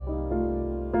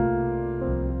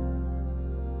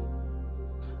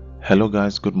Hello,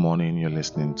 guys. Good morning. You're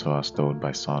listening to Us Told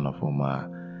by Son of Umar,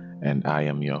 and I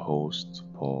am your host,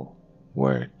 Paul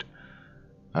Word.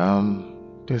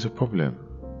 There's a problem.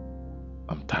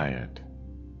 I'm tired.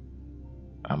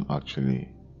 I'm actually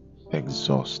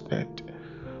exhausted.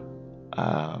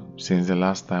 Since the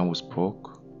last time we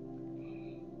spoke,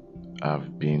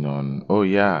 I've been on. Oh,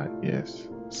 yeah, yes.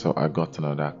 So I got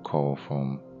another call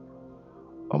from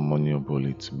Omonio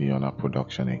Bully to be on our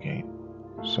production again.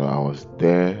 So I was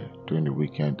there during the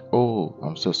weekend. Oh,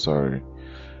 I'm so sorry.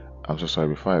 I'm so sorry.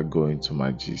 Before I go into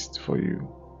my gist for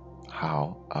you,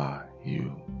 how are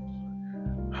you?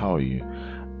 How are you?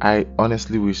 I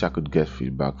honestly wish I could get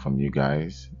feedback from you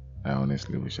guys. I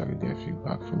honestly wish I could get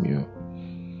feedback from you.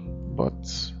 But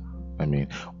I mean,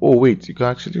 oh wait, you can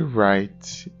actually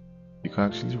write. You can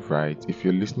actually write if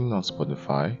you're listening on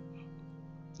Spotify.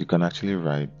 You can actually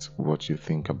write what you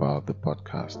think about the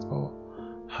podcast or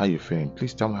how you're feeling.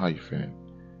 Please tell me how you're feeling.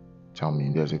 Tell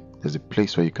me. There's a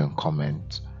place where you can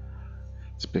comment.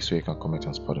 It's a place where you can comment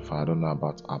on Spotify. I don't know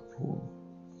about Apple.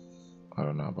 I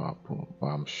don't know about Apple, but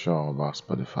I'm sure about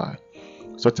Spotify.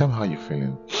 So tell me how you're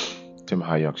feeling. Tell me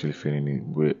how you're actually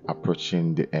feeling. We're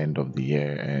approaching the end of the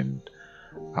year, and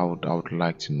I would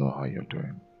like to know how you're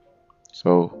doing.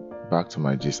 So back to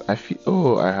my gist. I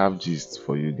have gist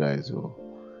for you guys. Oh,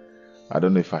 I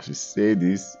don't know if I should say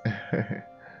this.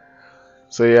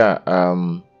 So yeah,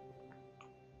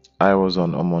 I was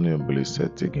on Omoni Obili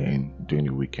set again during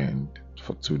the weekend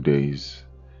for 2 days.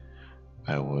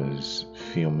 I was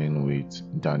filming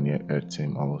with Daniel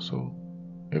Ertim, also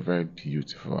a very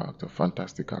beautiful actor,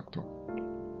 fantastic actor,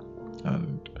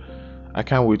 and I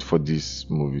can't wait for this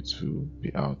movie to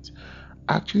be out.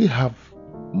 I actually have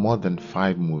more than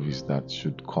 5 movies that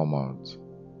should come out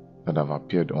that have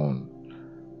appeared on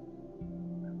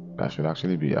that should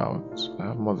actually be out. I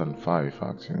have more than 5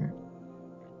 actually.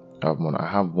 I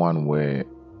have one where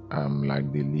I'm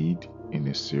like the lead in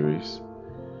a series.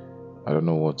 I don't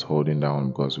know what's holding down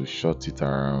because we shot it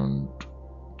around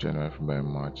January, February,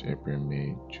 March, April,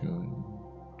 May, June,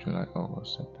 July,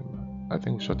 August, September. I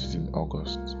think we shot it in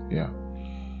August. Yeah.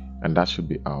 And that should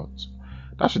be out.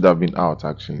 That should have been out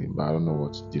actually, but I don't know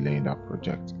what's delaying that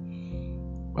project.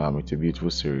 It's a beautiful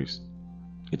series.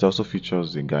 It also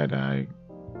features a guy that I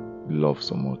love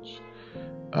so much,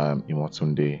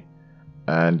 Imotunde,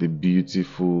 and the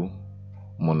beautiful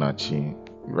Monachi.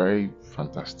 Very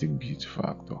fantastic, beautiful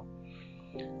actor.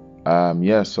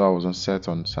 Yeah, so I was on set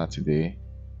on Saturday.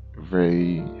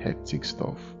 Very hectic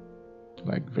stuff.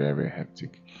 Like very, very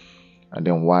hectic. And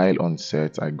then while on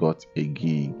set, I got a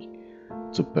gig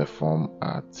to perform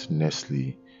at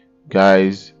Nestle.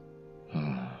 Guys,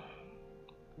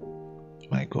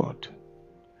 my God.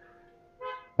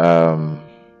 Um,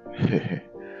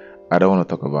 I don't want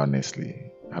to talk about Nestle.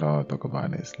 I don't want to talk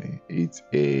about Nestle.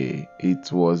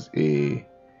 It was a,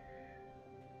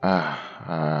 ah,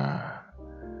 ah,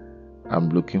 I'm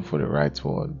looking for the right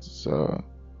words. So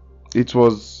it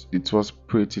was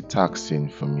pretty taxing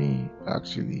for me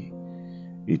actually.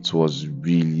 It was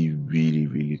really, really,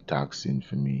 really taxing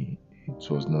for me. It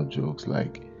was no jokes.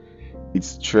 Like it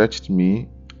stretched me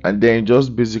and then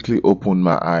just basically opened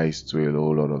my eyes to a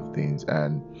whole lot of things.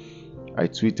 And I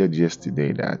tweeted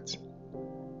yesterday that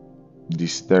the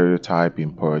stereotype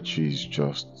in poetry is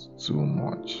just too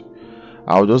much.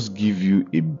 I'll just give you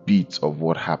a bit of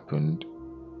what happened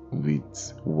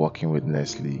with working with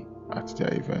Nestle at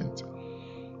their event.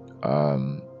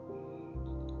 Um,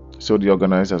 so the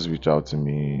organizers reached out to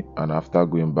me, and after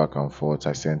going back and forth,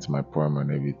 I sent my poem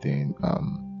and everything.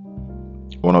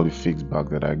 One of the feedback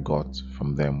that I got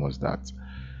from them was that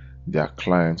their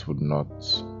clients would not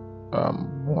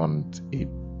want a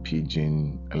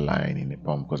pigeon line in the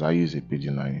poem because I use a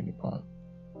pigeon line in the poem.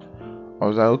 I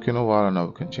was like, okay, no problem, now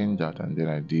we can change that, and then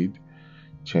I did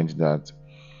change that.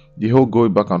 The whole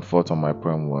going back and forth on my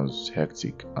poem was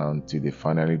hectic until they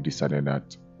finally decided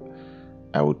that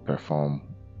I would perform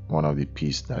one of the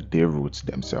pieces that they wrote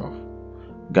themselves.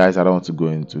 Guys, I don't want to go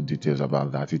into details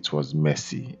about that. It was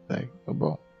messy, like,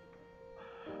 but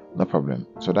no problem.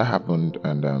 So that happened,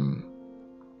 and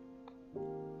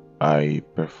I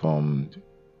performed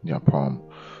their poem.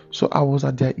 So I was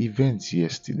at their event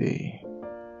yesterday,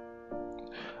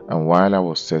 and while I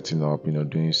was setting up,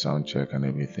 doing sound check and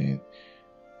everything,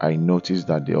 I noticed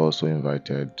that they also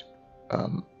invited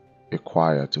a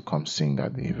choir to come sing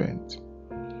at the event.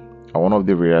 And one of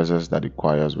the rehearsals that the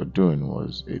choirs were doing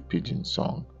was a pigeon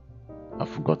song. I've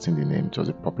forgotten the name. It was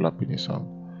a popular pigeon song.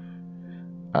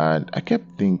 And I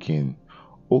kept thinking,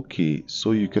 okay,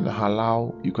 so you can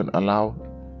allow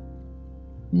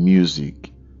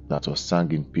music that was sung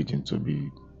in pidgin to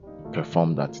be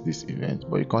performed at this event,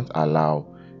 but you can't allow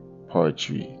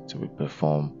poetry to be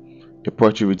performed, a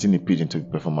poetry written in pidgin to be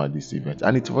performed at this event.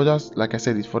 And it further, like I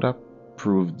said, it further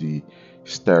proved the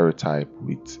stereotype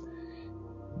with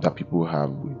that people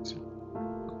have with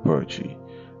poetry.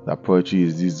 That poetry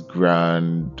is this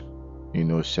grand,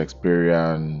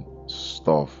 Shakespearean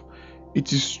stuff.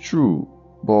 It is true,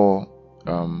 but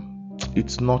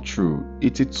it's not true.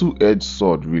 It's a two-edged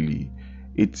sword, really.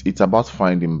 It's about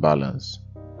finding balance.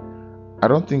 I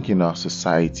don't think in our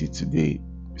society today,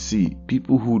 see,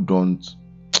 people who don't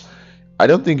I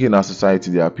don't think in our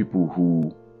society there are people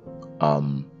who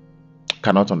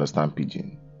cannot understand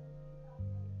pidgin.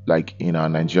 Like in our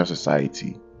Nigerian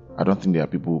society, I don't think there are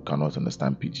people who cannot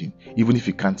understand pidgin. Even if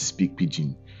you can't speak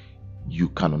pidgin, you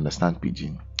can understand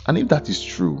pidgin. And if that is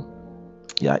true,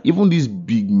 yeah, even these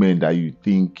big men that you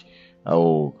think,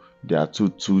 oh, they are too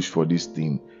touche for this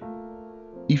thing,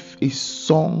 if a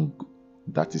song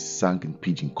that is sung in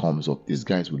pidgin comes up, these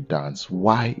guys will dance.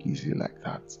 Why is it like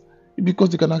that? Because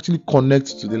they can actually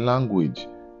connect to the language.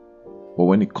 But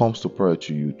when it comes to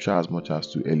poetry, you try as much as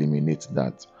to eliminate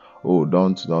that. Oh,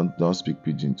 don't speak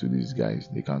pidgin to these guys.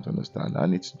 They can't understand.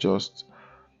 And it's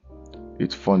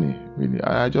funny, really.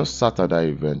 I just sat at that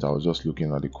event. I was just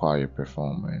looking at the choir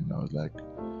perform, and I was like,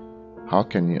 how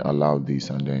can you allow this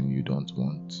and then you don't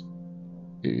want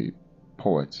a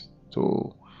poet?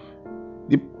 So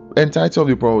the entirety of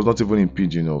the poem was not even in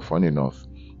pidgin, funny enough.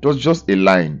 It was just a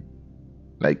line,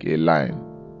 like a line.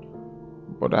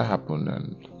 But that happened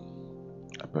and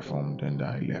I performed and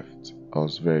I left. I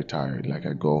was very tired. Like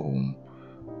I go home,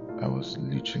 I was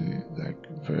literally like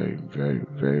very, very,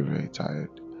 very, very tired.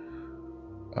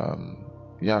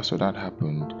 So that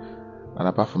happened. And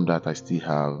apart from that, I still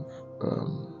have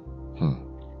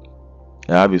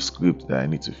I have a script that I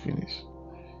need to finish.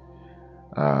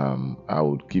 I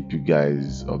would keep you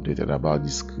guys updated about the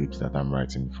script that I'm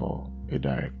writing for a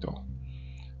director.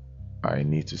 I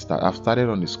need to start. I've started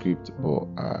on the script, but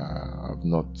I've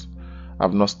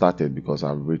not started because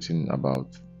I've written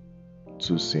about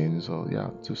 2 scenes.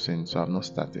 Two scenes. So I've not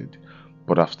started,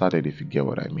 but I've started. If you get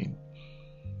what I mean.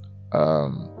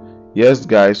 Yes,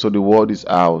 guys. So the word is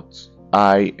out.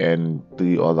 I and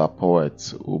 3 other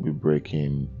poets will be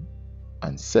breaking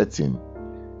and setting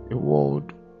a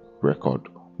world record.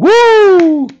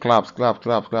 Woo! Claps, clap,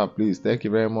 clap, clap, please. Thank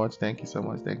you very much. Thank you so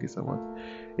much. Thank you so much.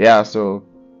 Yeah. So,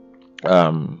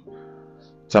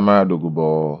 Tamara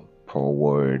Dogubo, Paul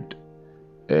Word,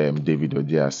 David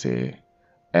Odiase,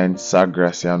 and Sir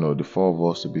Graciano, the 4 of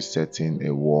us will be setting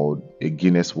a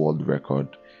Guinness World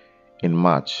Record in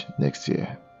March next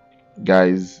year.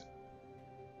 Guys,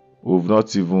 we've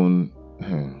not even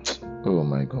oh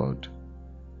my god.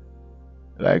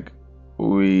 Like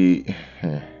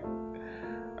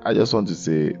I just want to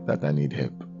say that I need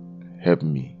help. Help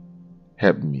me.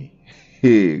 Help me.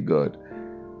 Hey God.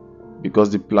 Because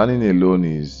the planning alone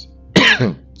is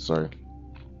sorry.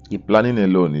 The planning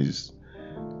alone is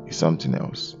something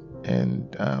else.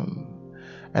 And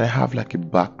I have like a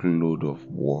backload of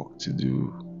work to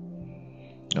do.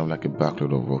 And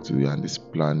this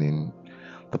planning,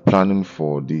 the planning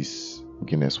for this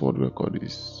Guinness World Record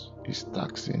is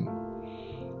taxing.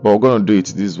 But we're gonna do it.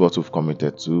 This is what we've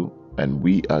committed to, and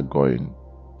we are going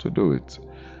to do it.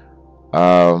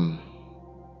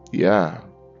 Yeah.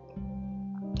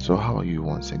 So how are you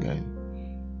once again?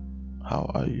 How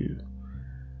are you?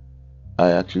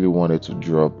 I actually wanted to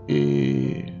drop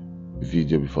a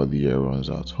video before the year runs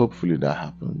out. Hopefully that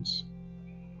happens.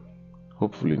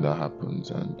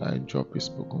 And I drop a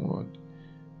spoken word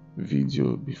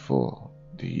video before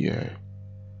the year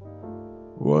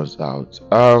was out.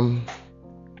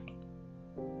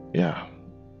 Yeah,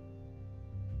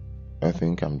 I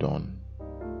think I'm done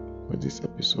with this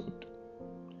episode.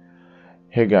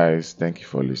 Hey guys, thank you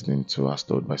for listening to As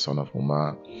Told by Son of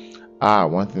Umar.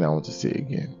 One thing I want to say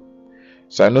again.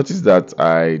 So I noticed that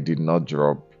I did not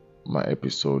drop my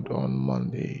episode on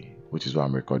Monday, which is why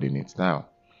I'm recording it now.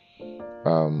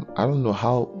 I don't know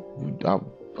how.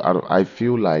 I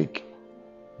feel like,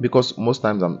 because most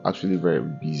times I'm actually very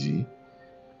busy.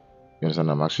 You understand?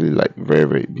 I'm actually like very,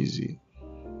 very busy.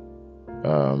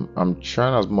 I'm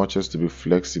trying as much as to be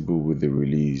flexible with the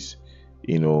release.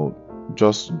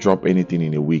 Just drop anything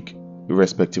in a week,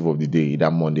 irrespective of the day,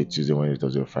 either Monday, Tuesday, Wednesday,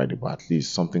 Thursday, or Friday. But at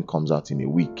least something comes out in a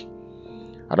week.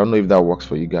 I don't know if that works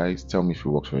for you guys. Tell me if it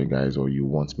works for you guys, or you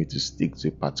want me to stick to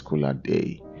a particular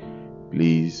day.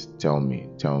 Please tell me.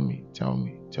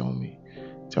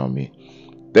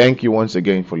 Thank you once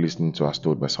again for listening to As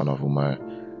Told by Son of Umar,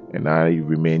 and I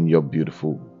remain your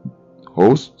beautiful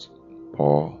host,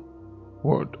 Paul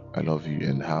Word. I love you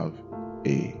and have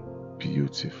a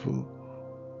beautiful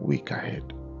week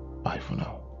ahead. Bye for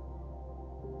now.